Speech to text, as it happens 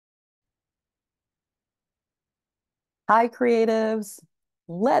Hi, creatives.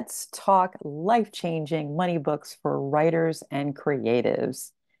 Let's talk life-changing money books for writers and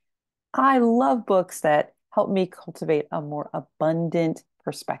creatives. I love books that help me cultivate a more abundant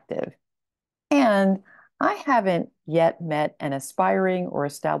perspective. And I haven't yet met an aspiring or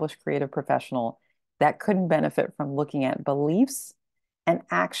established creative professional that couldn't benefit from looking at beliefs and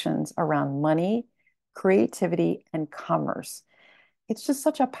actions around money, creativity, and commerce. It's just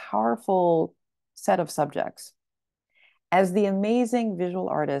such a powerful set of subjects. As the amazing visual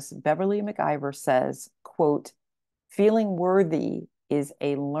artist Beverly McIver says, quote, feeling worthy is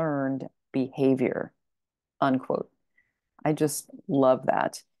a learned behavior, unquote. I just love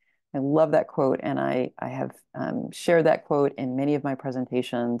that. I love that quote. And I have shared that quote in many of my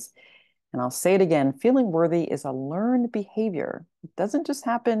presentations. And I'll say it again, feeling worthy is a learned behavior. It doesn't just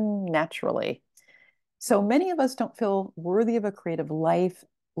happen naturally. So many of us don't feel worthy of a creative life,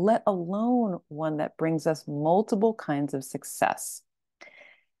 let alone one that brings us multiple kinds of success.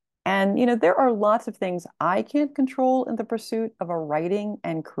 And, there are lots of things I can't control in the pursuit of a writing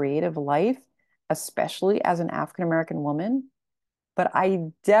and creative life, especially as an African American woman. But I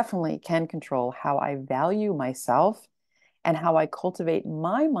definitely can control how I value myself and how I cultivate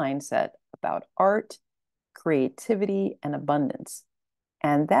my mindset about art, creativity, and abundance.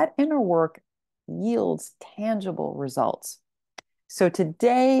 And that inner work yields tangible results. So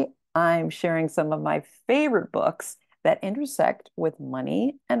today I'm sharing some of my favorite books that intersect with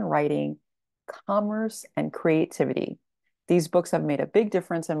money and writing, commerce and creativity. These books have made a big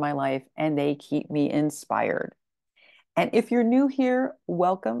difference in my life and they keep me inspired. And if you're new here,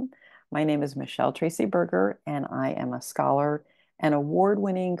 welcome. My name is Michele Tracy Berger, and I am a scholar, an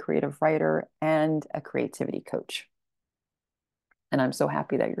award-winning creative writer, and a creativity coach. And I'm so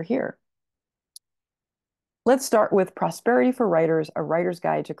happy that you're here. Let's start with Prosperity for Writers, A Writer's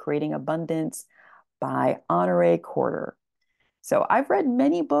Guide to Creating Abundance by Honore Corder. So I've read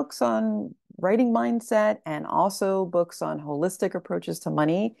many books on writing mindset and also books on holistic approaches to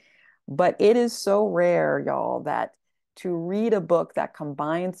money, but it is so rare, y'all, that to read a book that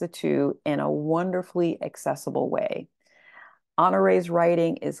combines the two in a wonderfully accessible way. Honore's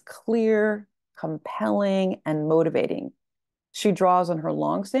writing is clear, compelling, and motivating. She draws on her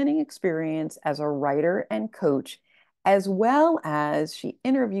longstanding experience as a writer and coach, as well as she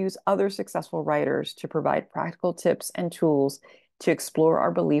interviews other successful writers to provide practical tips and tools to explore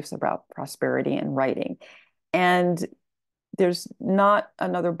our beliefs about prosperity and writing. And there's not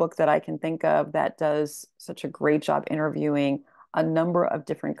another book that I can think of that does such a great job interviewing a number of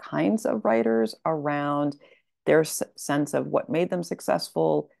different kinds of writers around their sense of what made them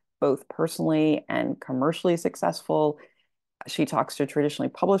successful, both personally and commercially successful. She talks to traditionally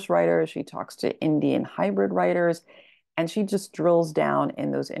published writers, she talks to indie and hybrid writers, and she just drills down in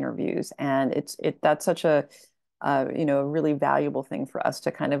those interviews. And that's such a really valuable thing for us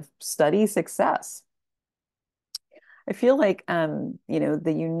to kind of study success. I feel like the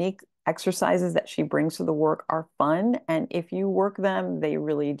unique exercises that she brings to the work are fun, and if you work them, they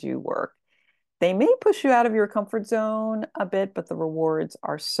really do work. They may push you out of your comfort zone a bit, but the rewards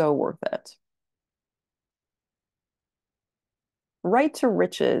are so worth it. Right to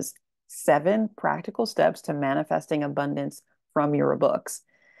Riches, 7 Practical Steps to Manifesting Abundance from Your Books.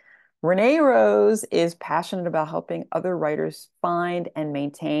 Renee Rose is passionate about helping other writers find and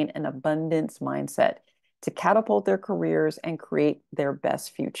maintain an abundance mindset to catapult their careers and create their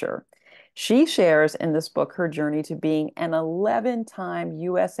best future. She shares in this book her journey to being an 11-time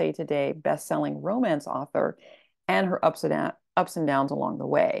USA Today best-selling romance author and her ups and downs along the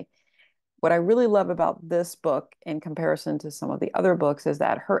way. What I really love about this book in comparison to some of the other books is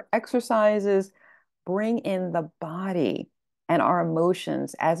that her exercises bring in the body and our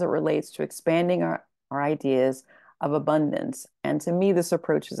emotions as it relates to expanding our ideas of abundance. And to me, this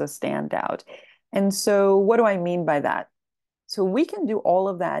approach is a standout. And so, what do I mean by that? So, we can do all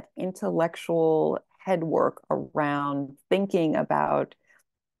of that intellectual head work around thinking about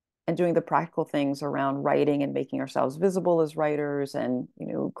and doing the practical things around writing and making ourselves visible as writers and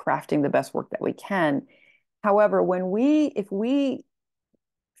crafting the best work that we can. However, if we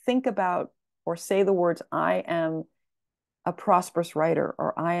think about or say the words I am a prosperous writer,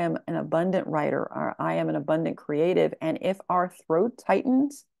 or I am an abundant writer, or I am an abundant creative, and if our throat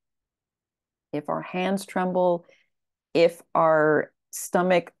tightens, if our hands tremble, if our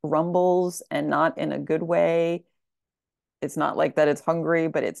stomach rumbles, and not in a good way, it's not like that it's hungry,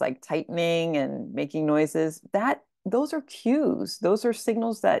 but it's like tightening and making noises. Those are cues. Those are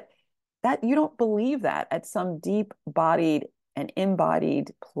signals that you don't believe that at some deep bodied and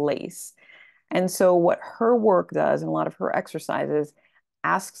embodied place. And so what her work does and a lot of her exercises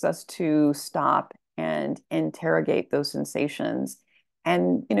asks us to stop and interrogate those sensations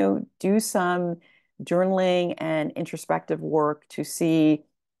and, do some journaling and introspective work to see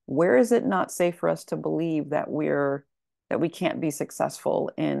where is it not safe for us to believe that we can't be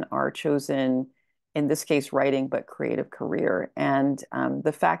successful in our chosen, in this case, writing, but creative career. And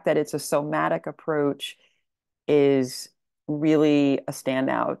the fact that it's a somatic approach is really a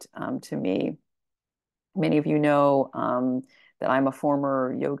standout to me. Many of you know that I'm a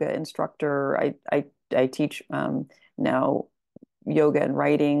former yoga instructor. I teach now yoga and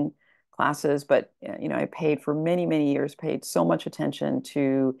writing classes, but I paid for many, many years, paid so much attention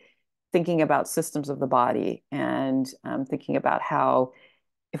to thinking about systems of the body and thinking about how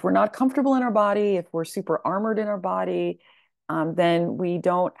if we're not comfortable in our body, if we're super armored in our body, then we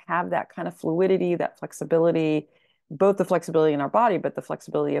don't have that kind of fluidity, that flexibility, both the flexibility in our body, but the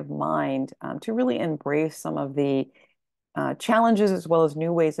flexibility of mind to really embrace some of the challenges as well as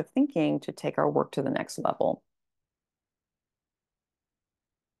new ways of thinking to take our work to the next level.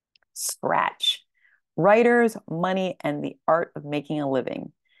 Scratch. Writers, Money, and the Art of Making a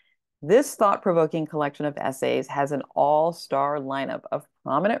Living. This thought-provoking collection of essays has an all-star lineup of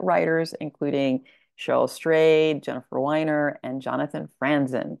prominent writers, including Cheryl Strayed, Jennifer Weiner, and Jonathan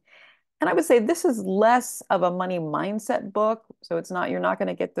Franzen. And I would say this is less of a money mindset book. So you're not going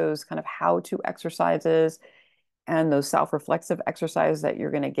to get those kind of how-to exercises and those self-reflexive exercises that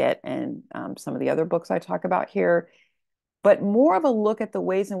you're going to get in some of the other books I talk about here, but more of a look at the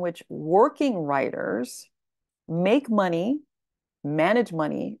ways in which working writers make money, manage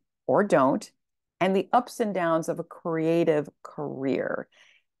money, or don't, and the ups and downs of a creative career.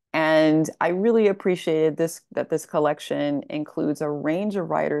 And I really appreciated that this collection includes a range of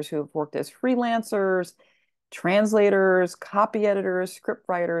writers who have worked as freelancers, translators, copy editors, script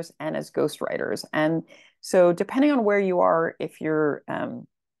writers, and as ghostwriters. And so, depending on where you are, if you're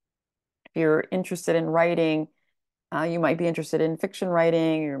interested in writing, you might be interested in fiction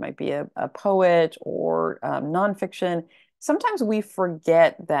writing, you might be a poet or nonfiction. Sometimes we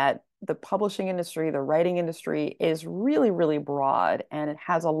forget that the publishing industry, the writing industry is really, really broad and it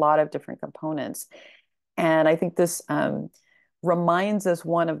has a lot of different components. And I think this reminds us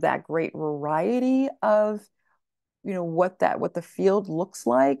one of that great variety of what the field looks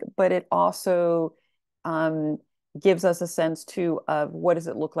like, but it also um, gives us a sense too of what does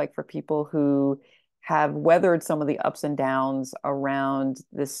it look like for people who have weathered some of the ups and downs around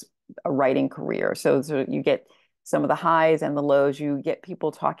this writing career. So you get some of the highs and the lows. You get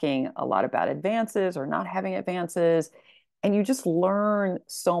people talking a lot about advances or not having advances, and you just learn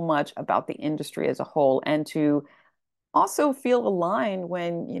so much about the industry as a whole and to also feel aligned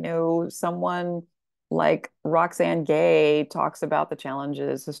when, someone like Roxane Gay talks about the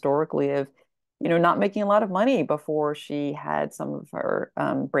challenges historically of, not making a lot of money before she had some of her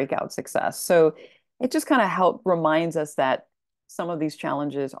breakout success. So it just kind of reminds us that some of these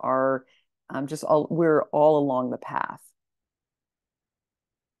challenges are we're all along the path.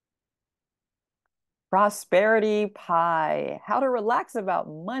 Prosperity Pie, how to relax about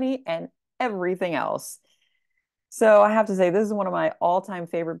money and everything else. So I have to say, this is one of my all-time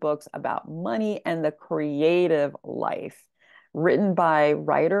favorite books about money and the creative life, written by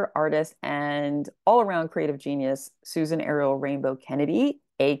writer, artist, and all-around creative genius, Susan Ariel Rainbow Kennedy,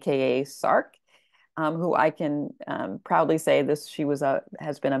 aka Sark, who I can proudly say she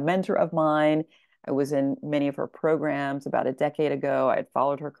has been a mentor of mine. I was in many of her programs about a decade ago. I had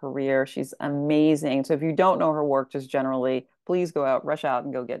followed her career. She's amazing. So if you don't know her work, just generally, please rush out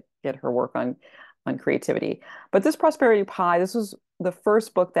and go get her work on creativity. But this Prosperity Pie, this was the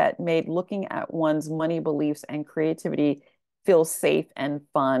first book that made looking at one's money beliefs and creativity feel safe and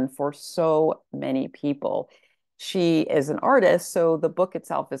fun for so many people. She is an artist, so the book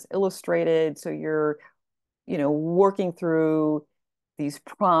itself is illustrated. So you're, working through these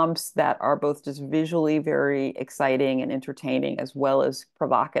prompts that are both just visually very exciting and entertaining as well as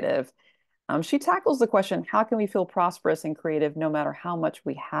provocative. She tackles the question, how can we feel prosperous and creative no matter how much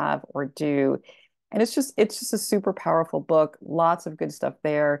we have or do? And it's just a super powerful book. Lots of good stuff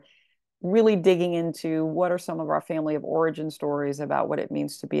there. Really digging into what are some of our family of origin stories about what it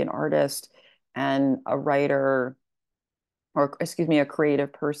means to be an artist and a writer, or excuse me, a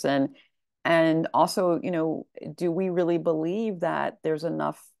creative person. And also, do we really believe that there's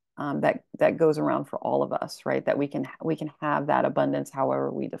enough that goes around for all of us, right? That we can have that abundance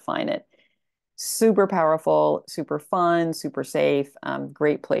however we define it. Super powerful, super fun, super safe,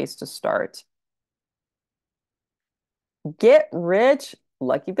 great place to start. Get rich,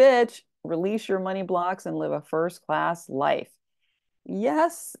 lucky bitch, release your money blocks and live a first class life.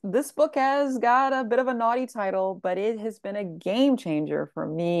 Yes, this book has got a bit of a naughty title, but it has been a game changer for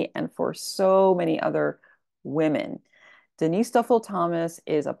me and for so many other women. Denise Duffield Thomas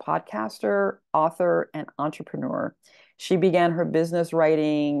is a podcaster, author, and entrepreneur. She began her business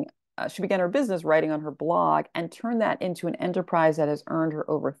writing. She began her business writing on her blog and turned that into an enterprise that has earned her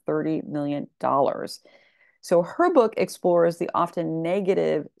over $30 million. So her book explores the often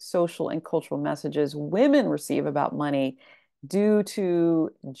negative social and cultural messages women receive about money due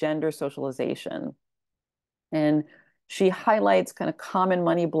to gender socialization. And she highlights kind of common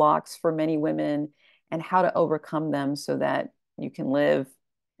money blocks for many women and how to overcome them so that you can live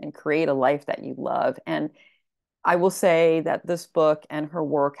and create a life that you love. And I will say that this book and her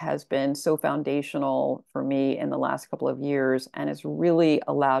work has been so foundational for me in the last couple of years and has really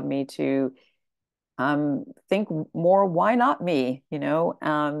allowed me to think more, why not me?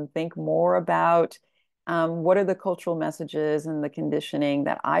 Think more about what are the cultural messages and the conditioning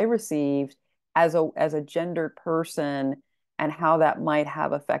that I received as a gendered person and how that might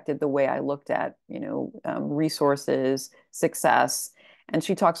have affected the way I looked at, resources, success. And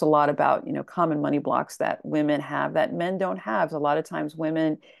she talks a lot about, common money blocks that women have that men don't have. A lot of times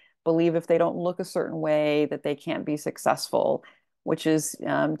women believe if they don't look a certain way that they can't be successful, which is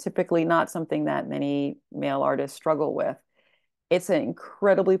typically not something that many male artists struggle with. It's an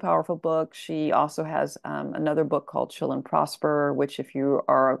incredibly powerful book. She also has another book called Chill and Prosper, which, if you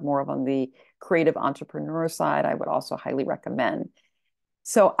are more of on the creative entrepreneur side, I would also highly recommend.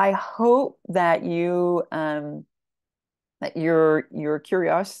 So I hope that your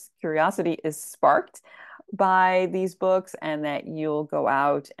curiosity is sparked by these books and that you'll go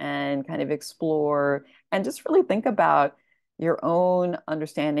out and kind of explore and just really think about your own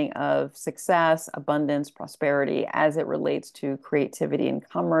understanding of success, abundance, prosperity as it relates to creativity and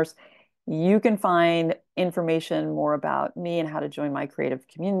commerce. You can find information more about me and how to join my creative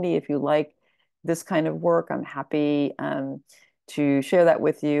community. If you like this kind of work, I'm happy to share that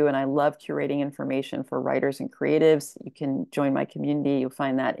with you. And I love curating information for writers and creatives. You can join my community. You'll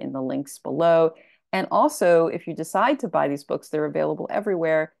find that in the links below. And also, if you decide to buy these books, they're available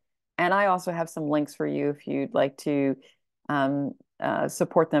everywhere. And I also have some links for you if you'd like to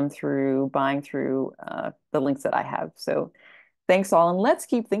support them through buying through the links that I have. So thanks all. And let's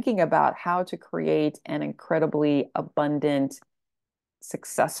keep thinking about how to create an incredibly abundant,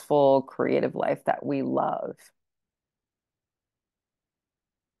 successful, creative life that we love.